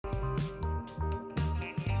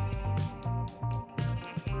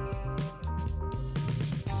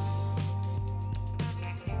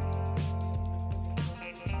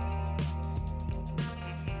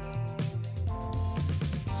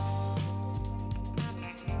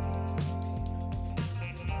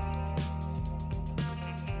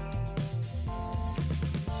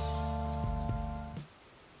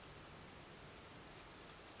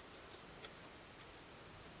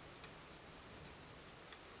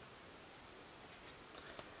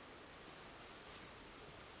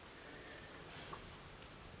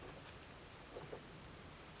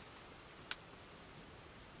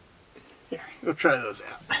go try those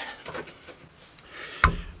out.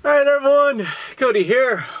 Alright everyone, Cody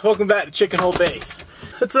here. Welcome back to ChickenHole Base.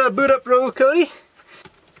 Let's boot up RoboCody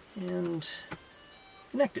and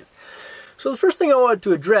connect it. So the first thing I wanted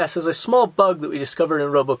to address is a small bug that we discovered in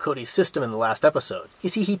RoboCody's system in the last episode. You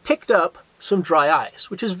see, he picked up some dry ice,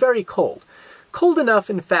 which is very cold. Cold enough,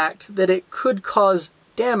 in fact, that it could cause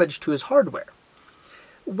damage to his hardware.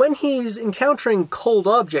 When he's encountering cold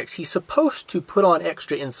objects, he's supposed to put on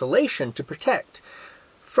extra insulation to protect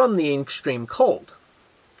from the extreme cold.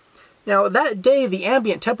 Now, that day the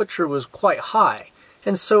ambient temperature was quite high,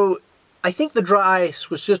 and so I think the dry ice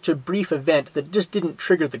was just a brief event that just didn't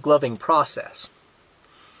trigger the gloving process.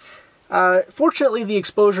 Fortunately, the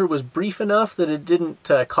exposure was brief enough that it didn't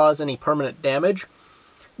cause any permanent damage,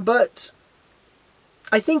 but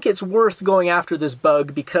I think it's worth going after this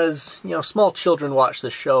bug because, you know, small children watch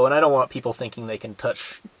this show, and I don't want people thinking they can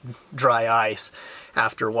touch dry ice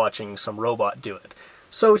after watching some robot do it.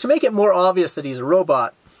 So to make it more obvious that he's a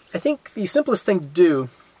robot, I think the simplest thing to do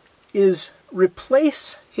is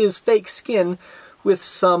replace his fake skin with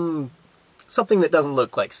something that doesn't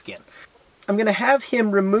look like skin. I'm going to have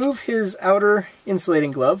him remove his outer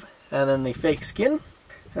insulating glove and then the fake skin,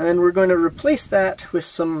 and then we're going to replace that with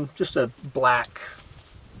just a black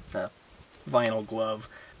vinyl glove,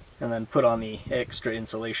 and then put on the extra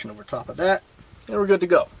insulation over top of that, and we're good to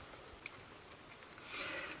go.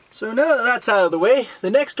 So now that that's out of the way, the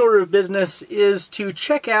next order of business is to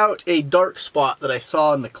check out a dark spot that I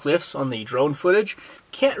saw in the cliffs on the drone footage.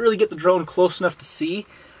 Can't really get the drone close enough to see,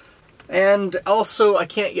 and also I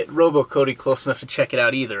can't get RoboCody close enough to check it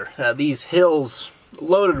out either. These hills,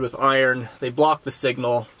 loaded with iron, they block the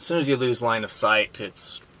signal. As soon as you lose line of sight,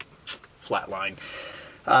 it's flatline.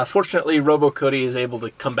 Fortunately, RoboCody is able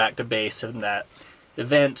to come back to base in that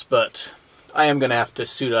event, but I am going to have to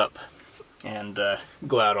suit up and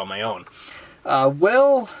go out on my own.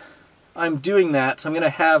 While I'm doing that, I'm going to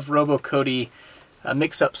have RoboCody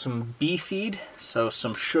mix up some bee feed, so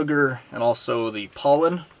some sugar and also the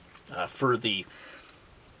pollen for the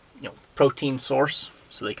protein source,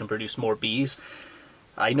 so they can produce more bees.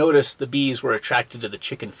 I noticed the bees were attracted to the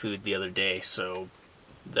chicken food the other day, so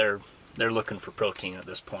they're looking for protein at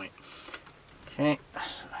this point. Okay,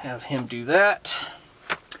 have him do that.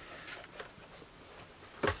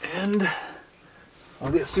 And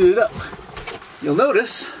I'll get suited up. You'll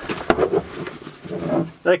notice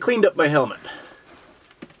that I cleaned up my helmet.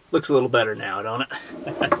 Looks a little better now, don't it?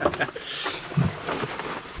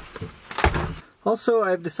 Also,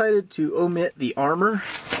 I've decided to omit the armor,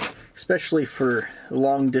 especially for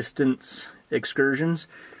long distance excursions.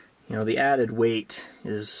 You know, the added weight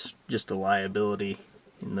is just a liability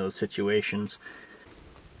in those situations.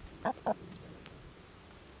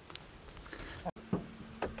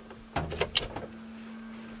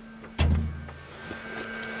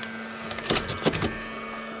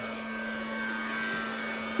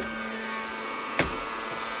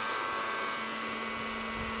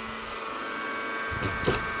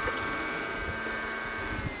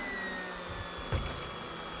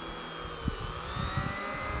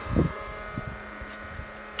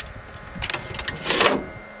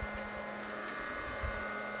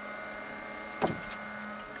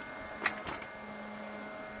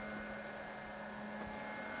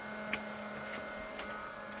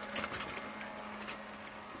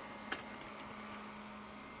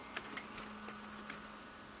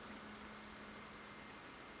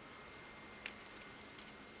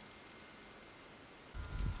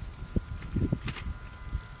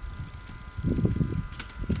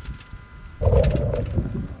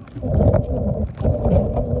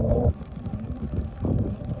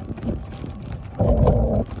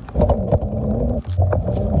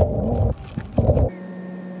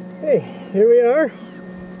 Here we are.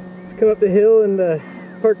 Just come up the hill and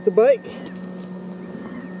park the bike.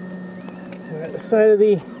 We're at the side of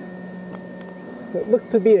what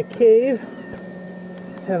looked to be a cave.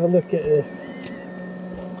 Have a look at this.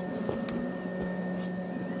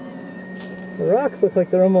 The rocks look like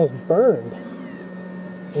they're almost burned.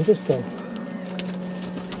 Interesting.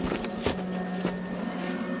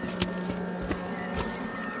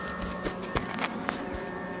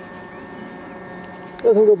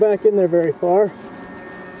 Doesn't go back in there very far.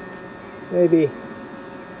 Maybe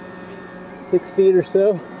 6 feet or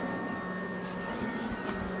so.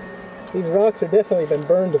 These rocks have definitely been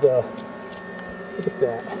burned though. Look at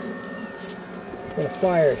that. Got a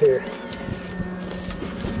fire here.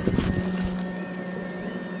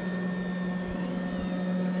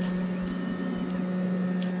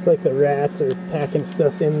 It's like the rats are packing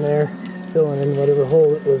stuff in there, filling in whatever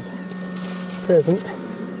hole it was present.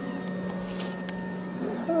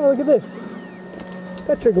 Oh, look at this.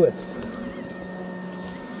 petroglyphs.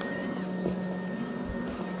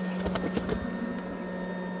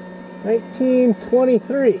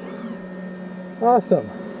 (1923). Awesome.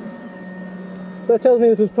 So that tells me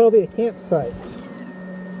this was probably a campsite.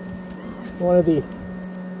 One of the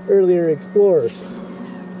earlier explorers.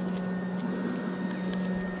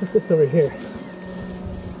 What's this over here?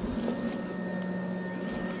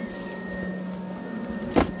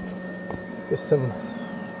 Just some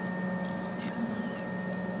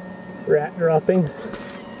rat droppings.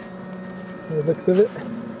 By the looks of it,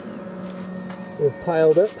 they've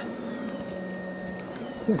piled up.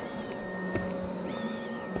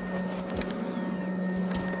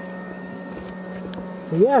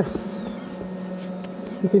 So yeah,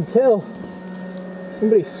 you can tell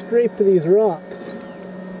somebody scraped these rocks.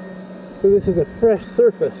 So this is a fresh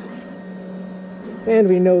surface. And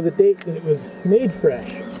we know the date that it was made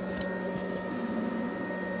fresh.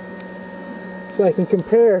 So I can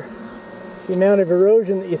compare the amount of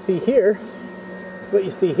erosion that you see here to what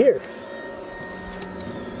you see here.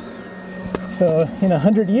 So in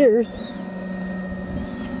 100 years,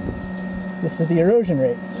 this is the erosion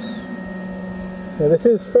rates. Now this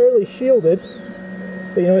is fairly shielded,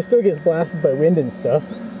 but you know, it still gets blasted by wind and stuff.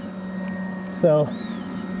 So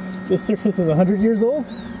this surface is 100 years old.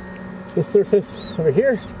 This surface over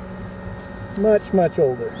here, much, much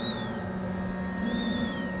older.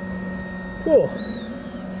 Cool.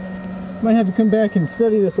 Might have to come back and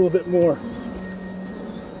study this a little bit more.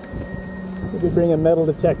 Maybe bring a metal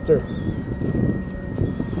detector.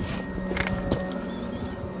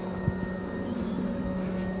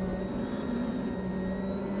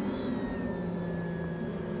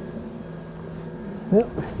 Well,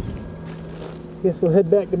 guess we'll head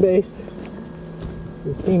back to base.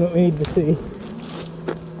 We've seen what we need to see.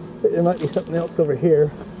 So there might be something else over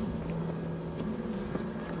here.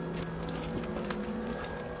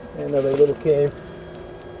 Another little cave.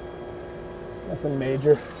 Nothing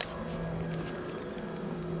major.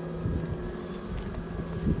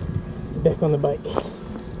 Back on the bike.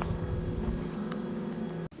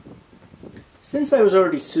 Since I was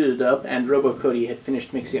already suited up and RoboCody had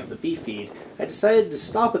finished mixing up the bee feed, I decided to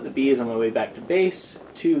stop at the bees on my way back to base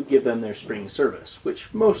to give them their spring service,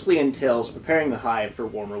 which mostly entails preparing the hive for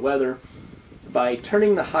warmer weather by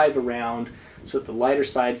turning the hive around so that the lighter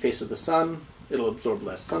side faces the sun, it'll absorb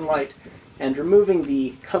less sunlight, and removing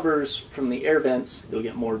the covers from the air vents, you'll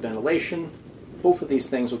get more ventilation. Both of these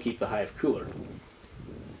things will keep the hive cooler.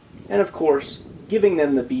 And of course, giving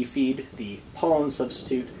them the bee feed, the pollen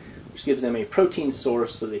substitute, which gives them a protein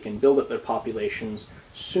source so they can build up their populations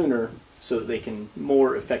sooner so that they can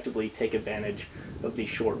more effectively take advantage of the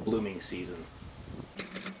short blooming season.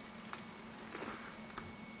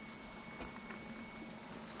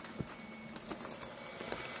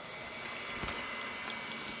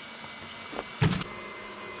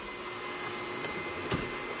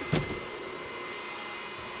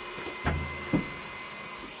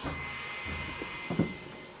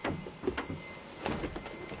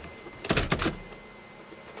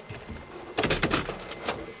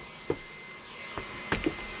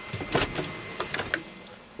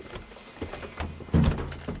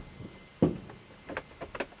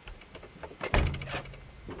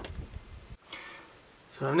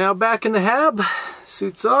 So I'm now back in the hab,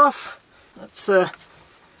 suit's off. Let's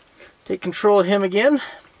take control of him again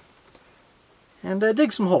and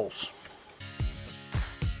dig some holes.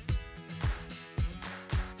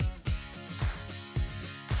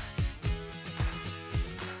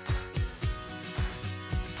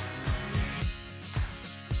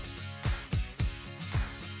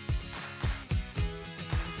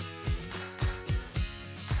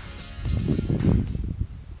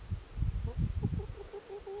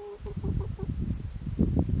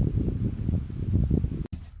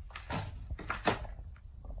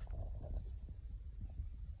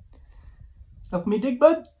 Help me dig,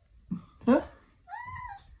 bud? Huh?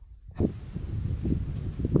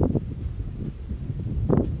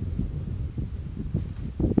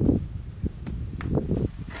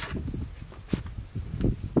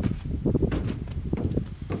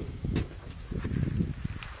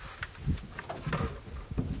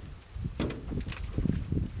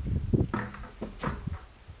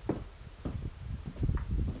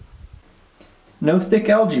 No thick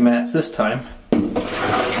algae mats this time.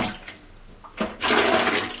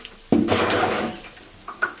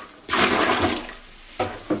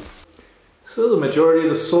 So the majority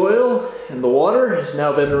of the soil and the water has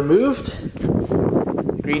now been removed.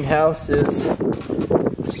 The greenhouse is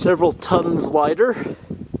several tons lighter.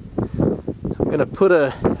 I'm going to put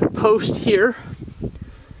a post here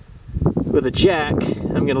with a jack.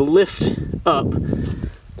 I'm going to lift up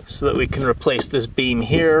so that we can replace this beam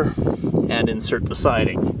here and insert the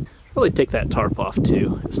siding. Probably take that tarp off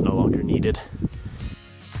too, it's no longer needed.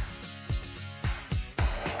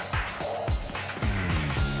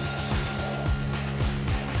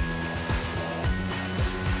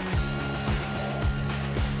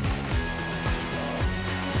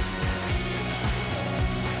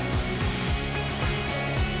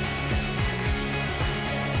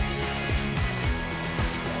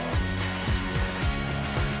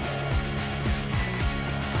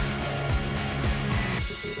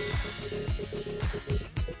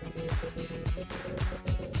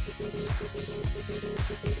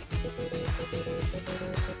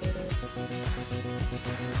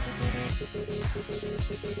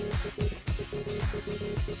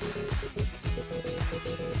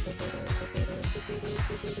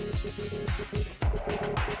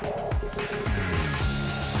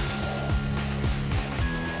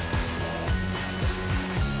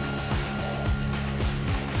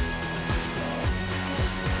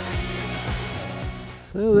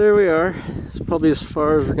 So there we are. It's probably as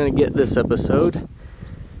far as we're going to get this episode.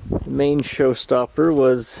 The main showstopper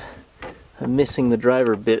was missing the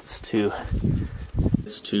driver bits to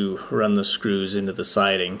run the screws into the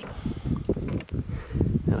siding.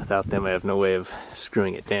 And without them I have no way of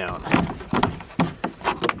screwing it down.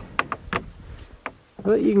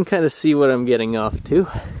 But you can kind of see what I'm getting off to.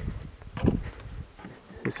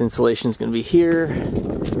 This insulation is going to be here,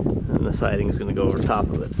 and the siding is going to go over top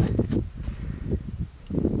of it.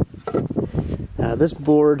 This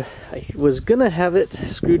board, I was going to have it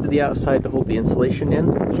screwed to the outside to hold the insulation in,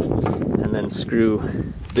 and then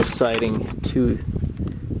screw this siding to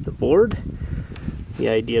the board. The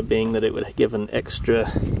idea being that it would give an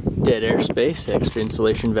extra dead air space, extra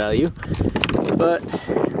insulation value, but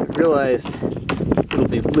realized it'll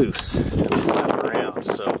be loose, it'll flap around,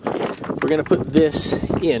 so we're going to put this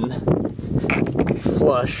in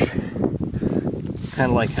flush,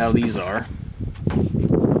 kind of like how these are.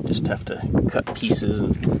 Just have to cut pieces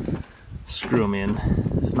and screw them in.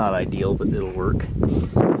 It's not ideal, but it'll work.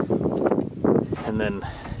 And then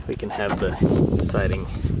we can have the siding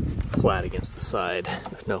flat against the side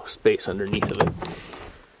with no space underneath of it.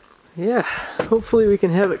 Yeah, hopefully we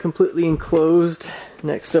can have it completely enclosed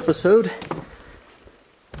next episode.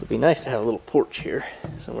 It'd be nice to have a little porch here,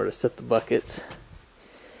 somewhere to set the buckets,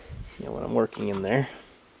 you know, when I'm working in there.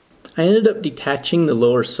 I ended up detaching the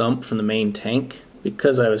lower sump from the main tank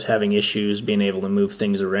because I was having issues being able to move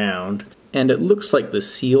things around, and it looks like the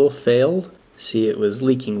seal failed. See, it was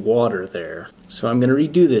leaking water there. So I'm going to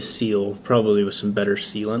redo this seal, probably with some better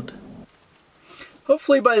sealant.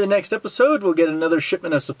 Hopefully by the next episode we'll get another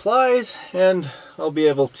shipment of supplies, and I'll be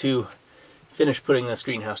able to finish putting this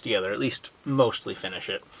greenhouse together, at least mostly finish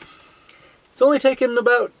it. It's only taken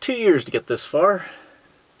about 2 years to get this far.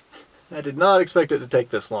 I did not expect it to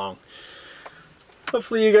take this long.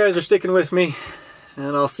 Hopefully you guys are sticking with me,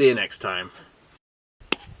 and I'll see you next time.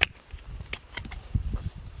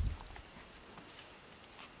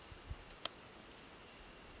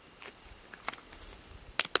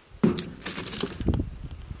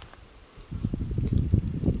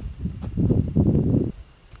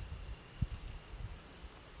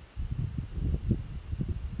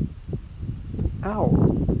 Ow.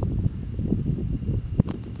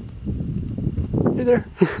 Hey there.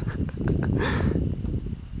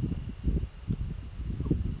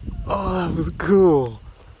 Oh, that was cool.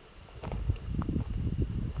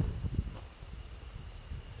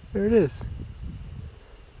 There it is.